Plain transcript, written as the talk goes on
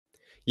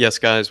Yes,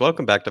 guys,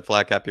 welcome back to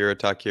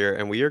flatcapeurotalk here,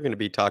 and we are going to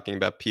be talking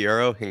about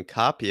PIERO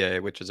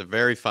HINCAPIE, which is a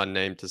very fun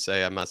name to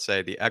say, I must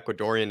say, the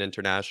Ecuadorian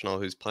international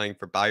who's playing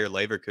for Bayer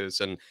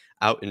Leverkusen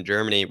out in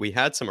Germany. We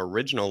had some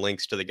original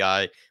links to the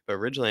guy, but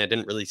originally I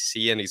didn't really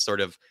see any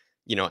sort of,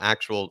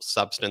 actual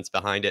substance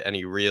behind it,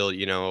 any real,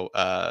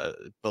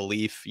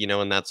 belief,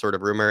 in that sort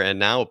of rumor. And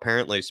now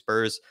apparently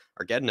Spurs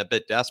are getting a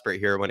bit desperate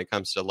here when it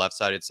comes to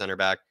left-sided center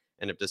back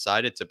and have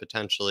decided to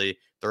potentially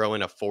throw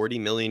in a 40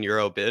 million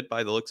euro bid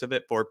by the looks of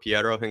it for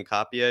Piero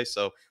Hincapie.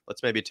 So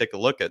let's maybe take a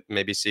look at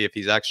maybe see if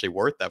he's actually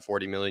worth that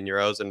 40 million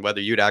euros and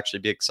whether you'd actually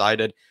be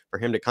excited for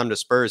him to come to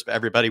Spurs. But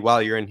everybody,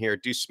 while you're in here,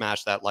 do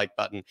smash that like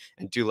button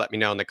and do let me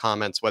know in the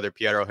comments whether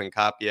Piero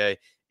Hincapie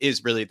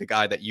is really the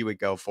guy that you would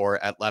go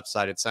for at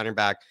left-sided center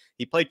back.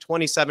 He played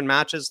 27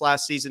 matches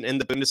last season in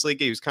the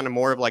Bundesliga. He was kind of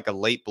more of like a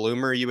late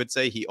bloomer, you would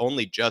say. He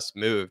only just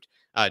moved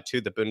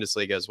to the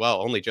Bundesliga as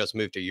well, only just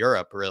moved to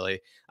Europe, really.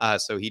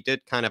 So he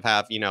did kind of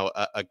have,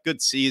 a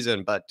good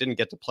season, but didn't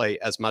get to play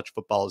as much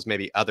football as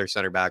maybe other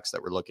center backs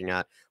that we're looking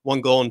at.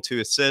 1 goal and 2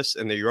 assists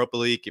in the Europa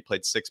League. He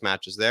played 6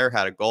 matches there,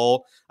 had a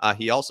goal.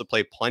 He also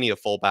played plenty of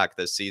fullback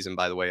this season,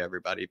 by the way,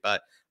 everybody.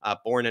 But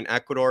born in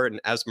Ecuador, in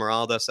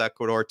Esmeraldas,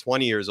 Ecuador,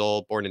 20 years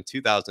old, born in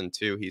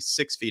 2002. He's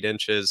 6 feet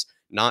inches,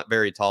 not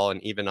very tall.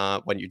 And even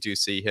when you do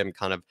see him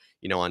kind of,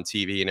 on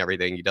TV and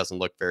everything, he doesn't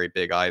look very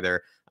big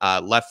either.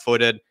 Left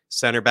footed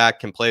center back,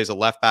 can play as a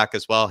left back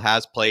as well,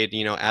 has played,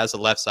 as a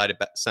left sided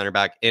center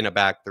back in a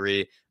back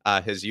three.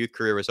 His youth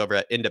career was over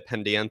at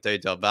Independiente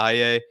del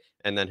Valle.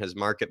 And then his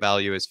market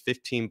value is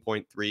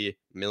 15.3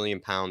 million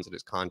pounds, and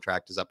his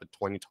contract is up in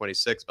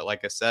 2026. But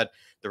like I said,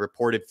 the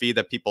reported fee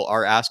that people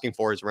are asking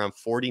for is around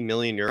 40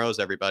 million euros,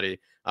 everybody,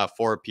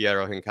 for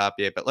Piero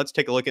Hincapie. But let's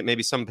take a look at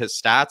maybe some of his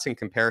stats and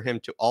compare him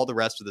to all the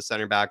rest of the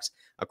center backs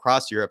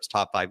across Europe's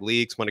top 5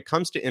 leagues. When it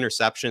comes to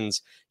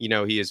interceptions,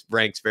 he is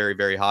ranks very,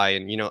 very high.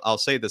 And, I'll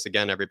say this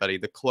again, everybody,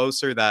 the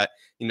closer that,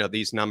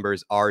 these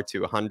numbers are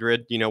to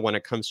 100, when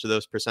it comes to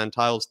those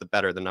percentiles, the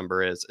better the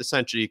number is.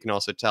 Essentially, you can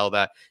also tell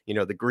that,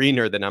 the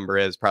greener the number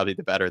is, probably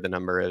the better the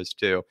number is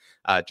too,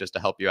 just to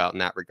help you out in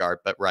that regard.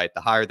 But right,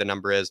 the higher the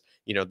number is,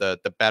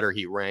 the better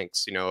he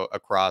ranks,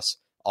 across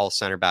all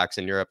center backs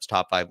in Europe's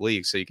top 5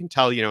 leagues. So you can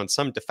tell, in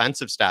some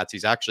defensive stats,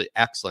 he's actually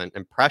excellent.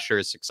 And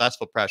pressure,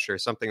 successful pressure,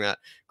 is something that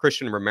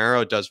Christian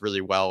Romero does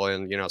really well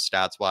in,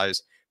 stats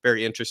wise.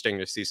 Very interesting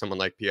to see someone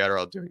like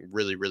Piero doing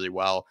really, really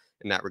well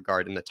in that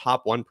regard, in the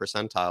top 1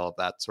 percentile of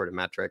that sort of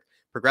metric.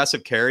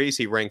 Progressive carries,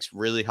 he ranks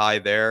really high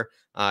there.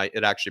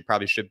 It actually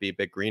probably should be a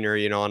bit greener,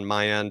 on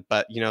my end.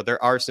 But,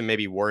 there are some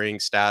maybe worrying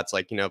stats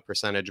like,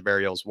 percentage of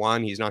aerials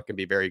won. He's not going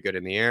to be very good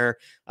in the air.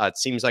 It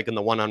seems like in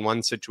the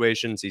one-on-one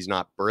situations, he's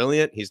not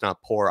brilliant. He's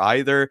not poor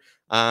either.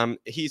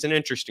 He's an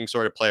interesting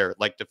sort of player.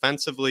 Like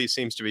defensively,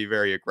 seems to be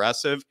very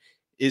aggressive.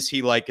 Is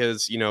he like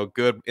as,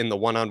 good in the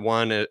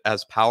one-on-one,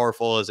 as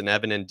powerful as an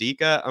Evan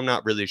Ndika? I'm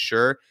not really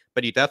sure,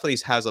 but he definitely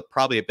has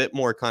probably a bit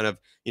more kind of,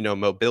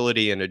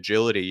 mobility and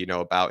agility,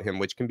 about him,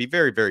 which can be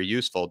very, very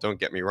useful. Don't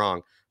get me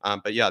wrong.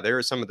 But yeah, there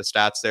are some of the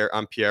stats there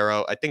on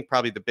Piero. I think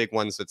probably the big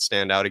ones that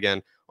stand out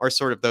again are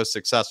sort of those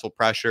successful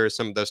pressures,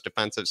 some of those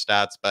defensive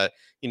stats, but,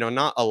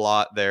 not a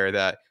lot there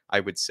that I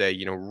would say,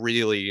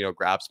 really,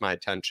 grabs my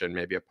attention,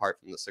 maybe apart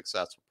from the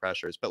successful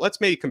pressures. But let's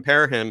maybe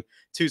compare him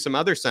to some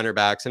other center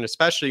backs, and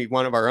especially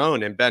one of our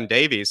own, and Ben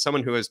Davies,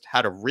 someone who has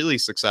had a really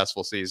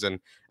successful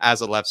season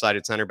as a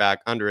left-sided center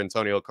back under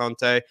Antonio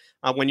Conte.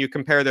 When you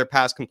compare their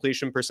pass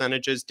completion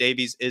percentages,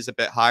 Davies is a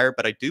bit higher,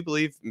 but I do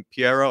believe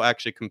Piero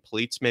actually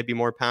completes maybe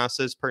more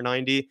passes per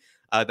 90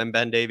 than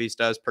Ben Davies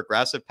does.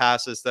 Progressive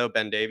passes, though,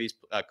 Ben Davies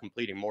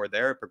completing more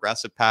there.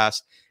 Progressive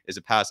pass is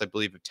a pass, I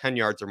believe, of 10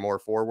 yards or more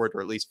forward,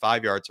 or at least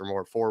 5 yards or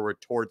more forward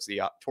towards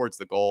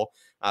the goal.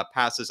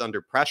 Passes under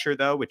pressure,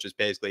 though, which is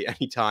basically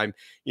anytime,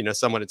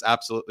 someone is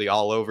absolutely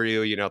all over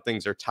you,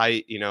 things are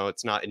tight,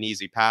 it's not an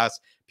easy pass.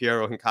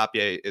 Piero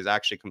Hincapie is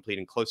actually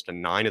completing close to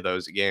 9 of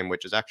those a game,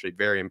 which is actually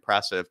very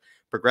impressive.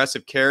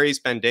 Progressive carries,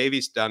 Ben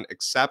Davies done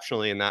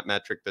exceptionally in that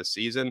metric this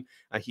season.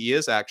 He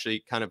is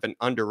actually kind of an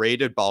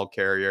underrated ball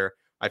carrier,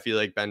 I feel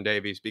like, Ben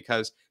Davies,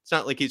 because it's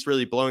not like he's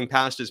really blowing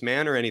past his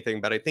man or anything,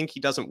 but I think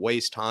he doesn't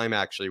waste time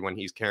actually when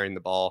he's carrying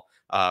the ball,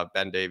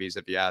 Ben Davies,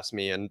 if you ask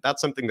me. And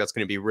that's something that's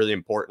going to be really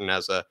important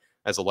as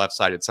a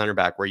left-sided center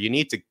back, where you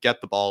need to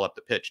get the ball up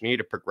the pitch. You need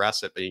to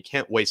progress it, but you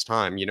can't waste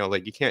time.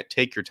 Like you can't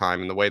take your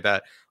time in the way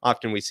that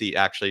often we see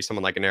actually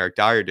someone like an Eric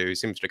Dyer do. He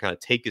seems to kind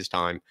of take his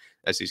time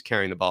as he's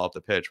carrying the ball up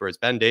the pitch, whereas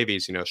Ben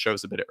Davies,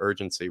 shows a bit of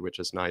urgency, which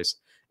is nice.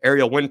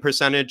 Aerial win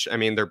percentage, I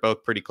mean, they're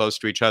both pretty close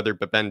to each other,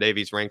 but Ben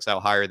Davies ranks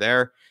out higher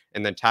there.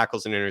 And then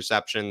tackles and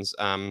interceptions,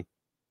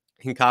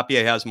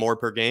 Hincapie has more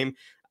per game.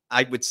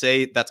 I would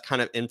say that's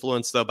kind of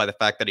influenced, though, by the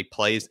fact that he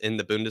plays in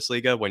the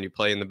Bundesliga. When you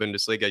play in the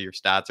Bundesliga, your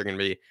stats are going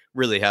to be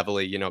really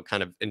heavily,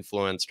 kind of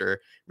influenced or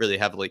really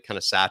heavily kind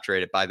of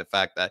saturated by the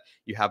fact that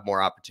you have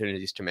more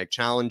opportunities to make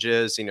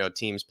challenges.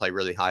 Teams play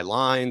really high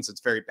lines.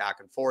 It's very back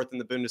and forth in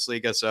the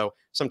Bundesliga. So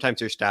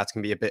sometimes your stats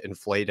can be a bit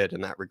inflated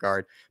in that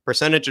regard.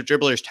 Percentage of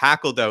dribblers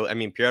tackled, though, I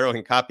mean, Piero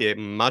Hincapié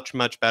much,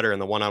 much better in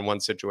the one-on-one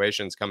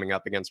situations coming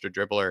up against a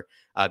dribbler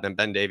than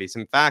Ben Davies.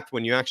 In fact,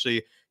 when you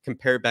actually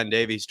compare Ben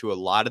Davies to a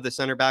lot of the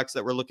center backs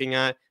that we're looking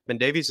at, Ben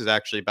Davies is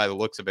actually, by the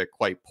looks of it,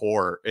 quite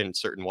poor in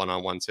certain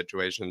one-on-one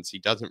situations. He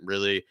doesn't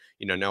really,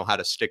 know how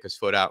to stick his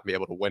foot out and be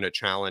able to win a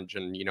challenge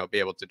and, be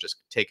able to just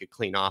take it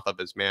clean off of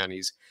his man.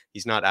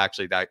 He's not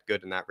actually that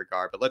good in that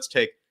regard. But let's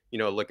take, a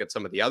look at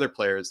some of the other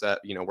players that,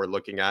 we're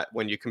looking at.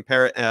 When you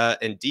compare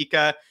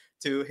Ndika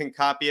to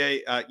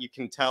Hincapié, you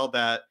can tell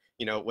that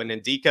when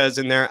Ndika is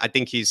in there, I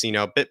think he's,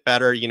 a bit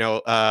better,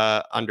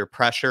 under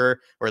pressure,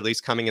 or at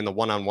least coming in the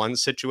one-on-one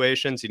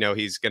situations.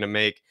 He's going to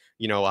make,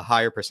 a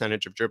higher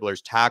percentage of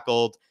dribblers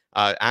tackled.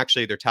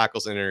 Actually, their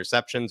tackles and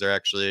interceptions are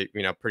actually,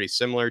 pretty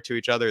similar to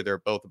each other. They're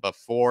both above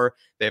 4.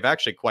 They have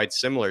actually quite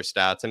similar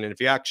stats. And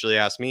if you actually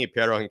ask me,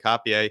 Piero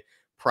Hincapié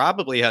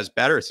probably has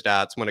better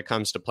stats when it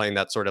comes to playing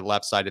that sort of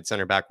left-sided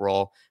center back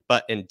role.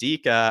 But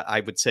Ndika,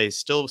 I would say,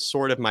 still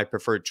sort of my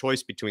preferred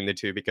choice between the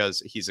two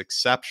because he's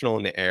exceptional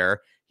in the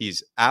air.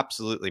 He's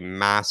absolutely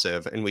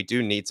massive, and we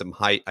do need some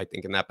height, I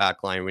think, in that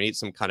back line. We need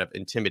some kind of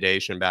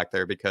intimidation back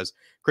there because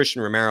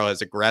Christian Romero,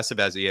 as aggressive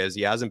as he is,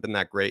 he hasn't been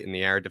that great in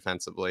the air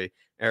defensively.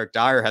 Eric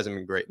Dyer hasn't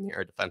been great in the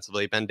air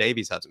defensively. Ben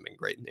Davies hasn't been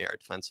great in the air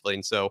defensively.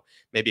 And so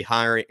maybe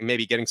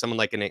getting someone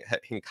like an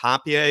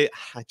Hincapié,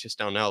 I just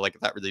don't know, like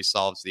if that really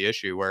solves the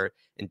issue, where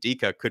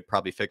Ndika could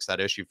probably fix that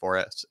issue for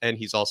us. And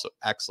he's also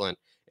excellent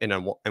in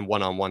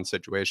one-on-one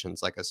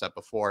situations, like I said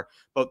before.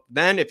 But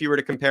then if you were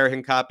to compare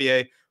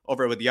Hincapié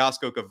over with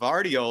Josko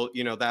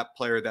Gvardiol, that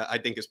player that I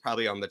think is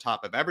probably on the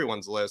top of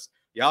everyone's list,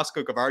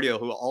 Josko Gvardiol,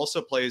 who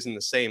also plays in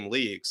the same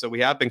league. So we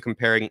have been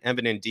comparing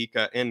Evan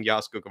Ndika and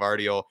Josko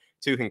Gvardiol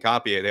to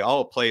Hincapié. They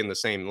all play in the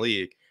same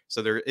league.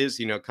 So there is,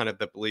 kind of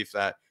the belief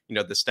that,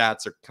 the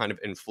stats are kind of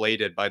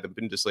inflated by the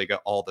Bundesliga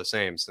all the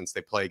same since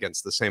they play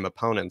against the same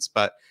opponents.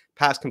 But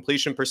pass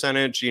completion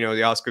percentage,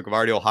 the Oscar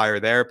Gvardiol higher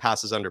there.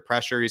 Passes under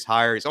pressure, he's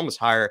higher. He's almost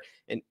higher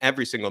in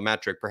every single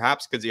metric,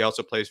 perhaps because he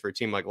also plays for a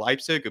team like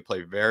Leipzig, who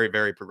play very,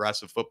 very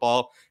progressive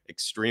football,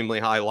 extremely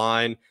high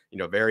line,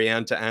 very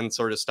end-to-end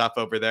sort of stuff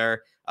over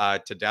there.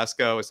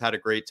 Tedesco has had a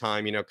great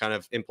time, kind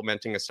of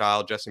implementing a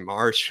style. Jesse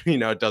Marsh,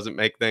 doesn't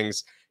make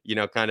things,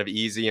 kind of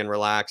easy and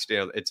relaxed.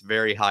 It's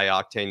very high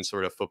octane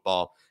sort of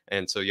football.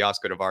 And so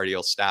Josko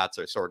Gvardiol's stats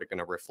are sort of going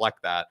to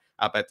reflect that.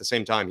 But at the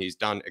same time, he's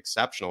done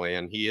exceptionally,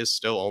 and he is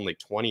still only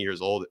 20 years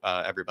old,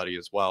 everybody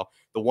as well.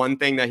 The one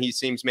thing that he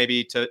seems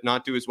maybe to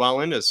not do as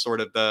well in is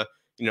sort of the,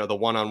 the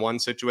one-on-one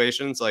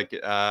situations like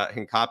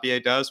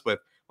Hincapié does, with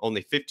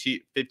only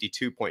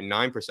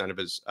 52.9% of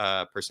his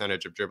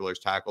percentage of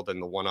dribblers tackled in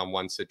the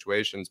one-on-one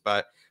situations.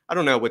 But I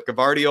don't know, with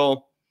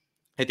Gvardiol,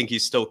 I think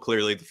he's still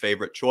clearly the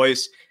favorite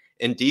choice.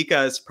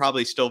 Ndika is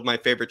probably still my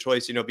favorite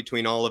choice,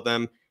 between all of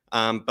them.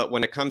 But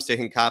when it comes to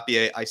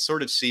Hincapié, I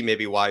sort of see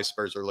maybe why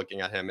Spurs are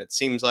looking at him. It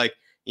seems like,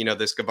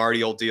 this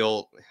Gvardiol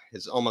deal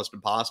is almost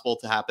impossible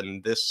to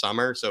happen this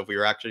summer. So if we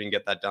were actually going to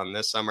get that done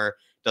this summer,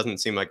 doesn't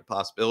seem like a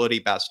possibility.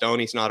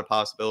 Bastoni's not a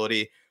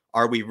possibility.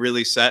 Are we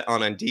really set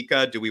on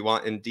Ndika? Do we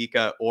want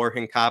Ndika or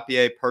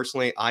Hincapié?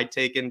 Personally, I'd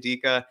take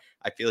Ndika.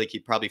 I feel like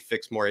he'd probably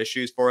fix more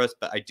issues for us,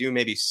 but I do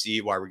maybe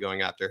see why we're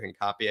going after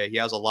Hincapié. He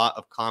has a lot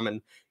of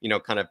common,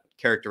 kind of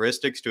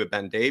characteristics to a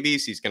Ben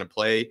Davies. He's going to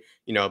play,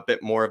 a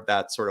bit more of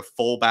that sort of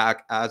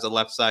fullback as a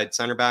left side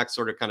center back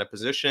sort of kind of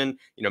position,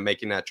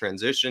 making that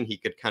transition. He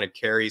could kind of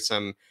carry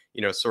some,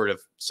 sort of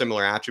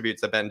similar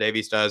attributes that Ben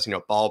Davies does,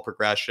 ball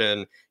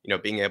progression,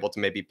 being able to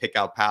maybe pick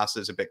out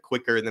passes a bit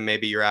quicker than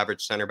maybe your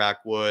average center back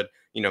would,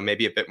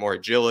 maybe a bit more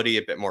agility,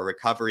 a bit more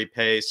recovery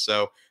pace.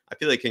 So I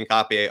feel like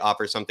Hincapié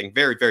offers something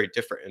very, very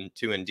different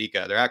to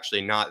Ndika. They're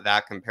actually not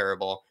that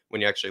comparable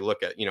when you actually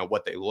look at,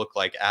 what they look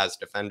like as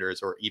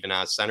defenders or even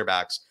as center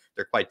backs.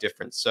 They're quite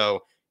different.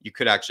 So you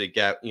could actually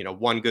get,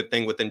 one good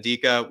thing with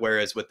Ndika,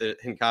 whereas with the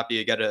Hincapié,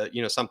 you get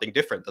a, something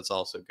different that's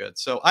also good.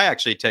 So I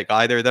actually take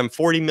either of them.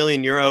 40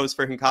 million euros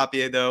for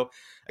Hincapié, though.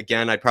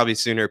 Again, I'd probably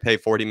sooner pay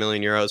 40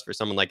 million euros for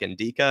someone like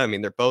Ndika. I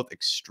mean, they're both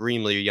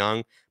extremely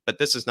young, but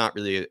this is not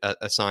really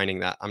a signing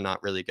that I'm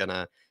not really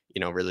gonna,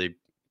 really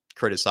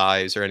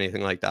criticize or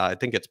anything like that. I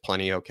think it's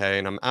plenty okay,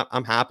 and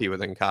I'm happy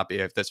with Hincapié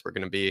if this were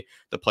going to be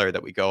the player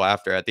that we go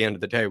after. At the end of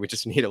the day, we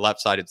just need a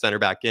left-sided center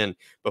back in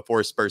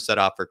before Spurs set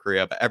off for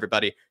Korea. But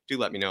everybody, do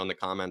let me know in the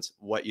comments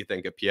what you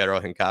think of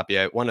Piero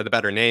Hincapié. One of the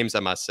better names, I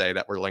must say,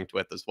 that we're linked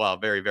with as well.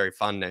 Very, very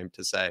fun name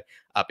to say.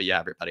 But yeah,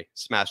 everybody,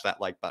 smash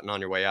that like button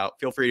on your way out.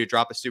 Feel free to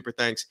drop a super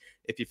thanks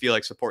if you feel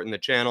like supporting the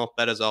channel.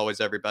 But as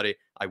always, everybody,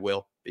 I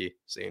will be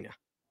seeing you.